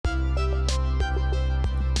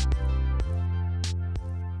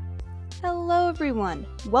Hello everyone!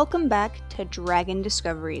 Welcome back to Dragon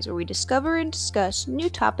Discoveries, where we discover and discuss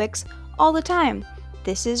new topics all the time.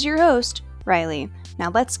 This is your host, Riley.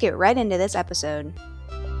 Now let's get right into this episode.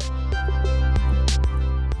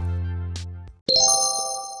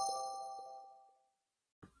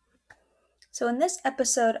 So in this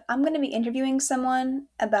episode, I'm going to be interviewing someone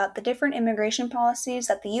about the different immigration policies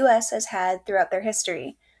that the U.S. has had throughout their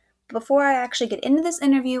history. Before I actually get into this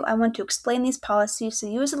interview, I want to explain these policies so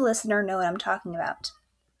you as a listener know what I'm talking about.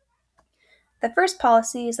 The first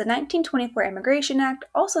policy is the 1924 Immigration Act,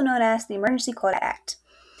 also known as the Emergency Quota Act.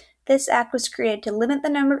 This act was created to limit the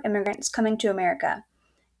number of immigrants coming to America.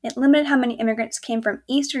 It limited how many immigrants came from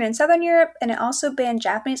Eastern and Southern Europe, and it also banned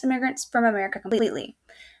Japanese immigrants from America completely.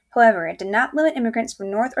 However, it did not limit immigrants from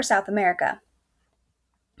North or South America.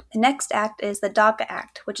 The next act is the DACA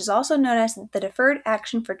Act, which is also known as the Deferred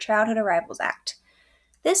Action for Childhood Arrivals Act.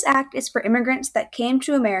 This act is for immigrants that came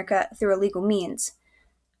to America through illegal means.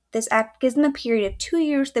 This act gives them a period of 2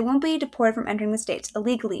 years they won't be deported from entering the states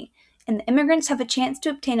illegally, and the immigrants have a chance to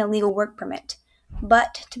obtain a legal work permit.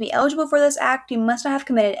 But to be eligible for this act, you must not have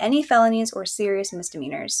committed any felonies or serious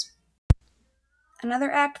misdemeanors.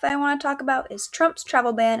 Another act that I want to talk about is Trump's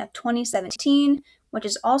travel ban of 2017, which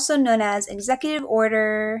is also known as Executive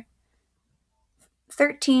Order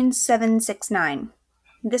 13769.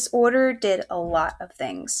 This order did a lot of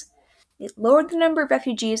things. It lowered the number of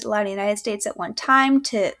refugees allowed in the United States at one time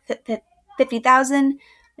to 50,000.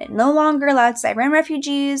 It no longer allowed Syrian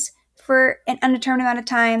refugees for an undetermined amount of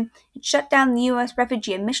time. It shut down the U.S.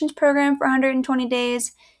 refugee admissions program for 120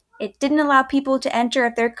 days. It didn't allow people to enter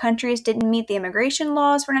if their countries didn't meet the immigration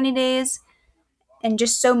laws for 90 days, and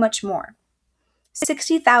just so much more.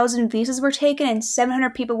 60,000 visas were taken and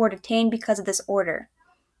 700 people were detained because of this order.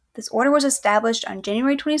 This order was established on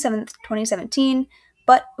January 27, 2017,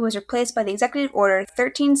 but it was replaced by the Executive Order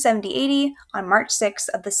 137080 on March 6th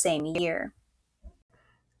of the same year.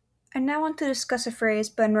 I now want to discuss a phrase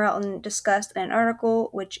Ben Relton discussed in an article,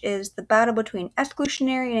 which is the battle between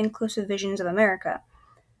exclusionary and inclusive visions of America.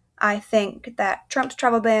 I think that Trump's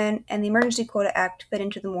travel ban and the Emergency Quota Act fit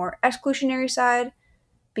into the more exclusionary side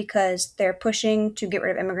because they're pushing to get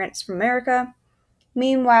rid of immigrants from America.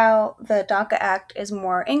 Meanwhile, the DACA Act is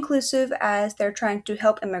more inclusive as they're trying to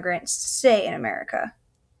help immigrants stay in America.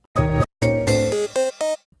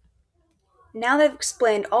 Now that I've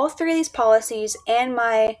explained all three of these policies and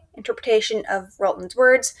my interpretation of Relton's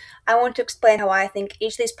words, I want to explain how I think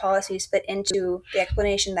each of these policies fit into the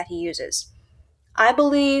explanation that he uses. I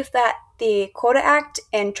believe that the Quota Act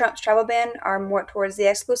and Trump's travel ban are more towards the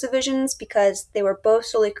exclusive visions because they were both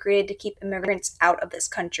solely created to keep immigrants out of this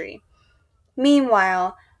country.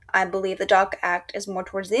 Meanwhile, I believe the DACA Act is more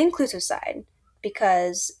towards the inclusive side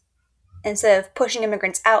because instead of pushing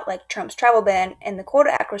immigrants out like Trump's travel ban and the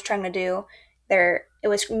Quota Act was trying to do, it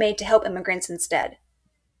was made to help immigrants instead.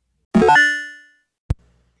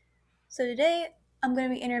 So today, I'm going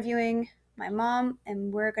to be interviewing my mom,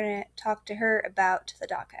 and we're going to talk to her about the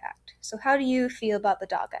DACA Act. So how do you feel about the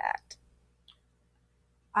DACA Act?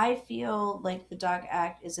 I feel like the DACA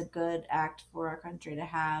Act is a good act for our country to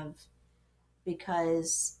have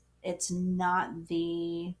because it's not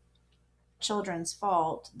the children's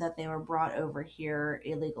fault that they were brought over here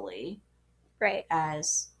illegally. Right.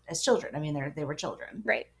 As children. I mean, they were children.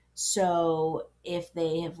 Right. So if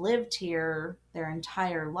they have lived here their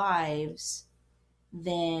entire lives,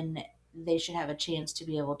 then they should have a chance to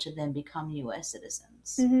be able to then become U.S.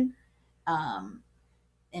 citizens. Mm-hmm.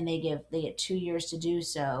 And they get 2 years to do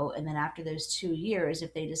so. And then after those 2 years,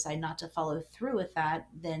 if they decide not to follow through with that,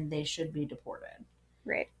 then they should be deported.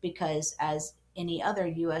 Right. Because as any other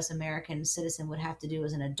U.S. American citizen would have to do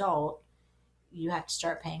as an adult, you have to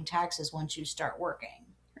start paying taxes once you start working.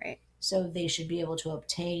 Right. So they should be able to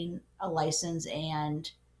obtain a license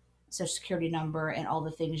and social security number and all the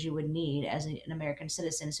things you would need as an American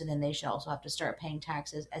citizen. So then they should also have to start paying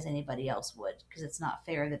taxes as anybody else would, because it's not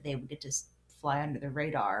fair that they would get to fly under the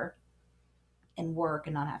radar and work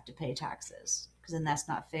and not have to pay taxes, because then that's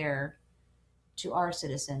not fair to our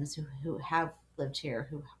citizens who have lived here,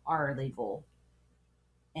 who are legal,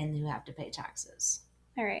 and who have to pay taxes.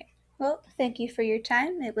 All right. Well, thank you for your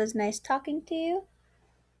time. It was nice talking to you.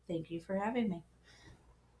 Thank you for having me.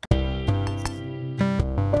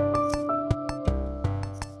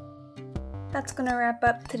 That's going to wrap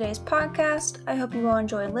up today's podcast. I hope you all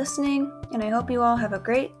enjoyed listening, and I hope you all have a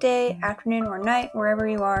great day, afternoon, or night, wherever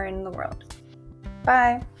you are in the world.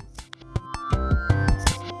 Bye.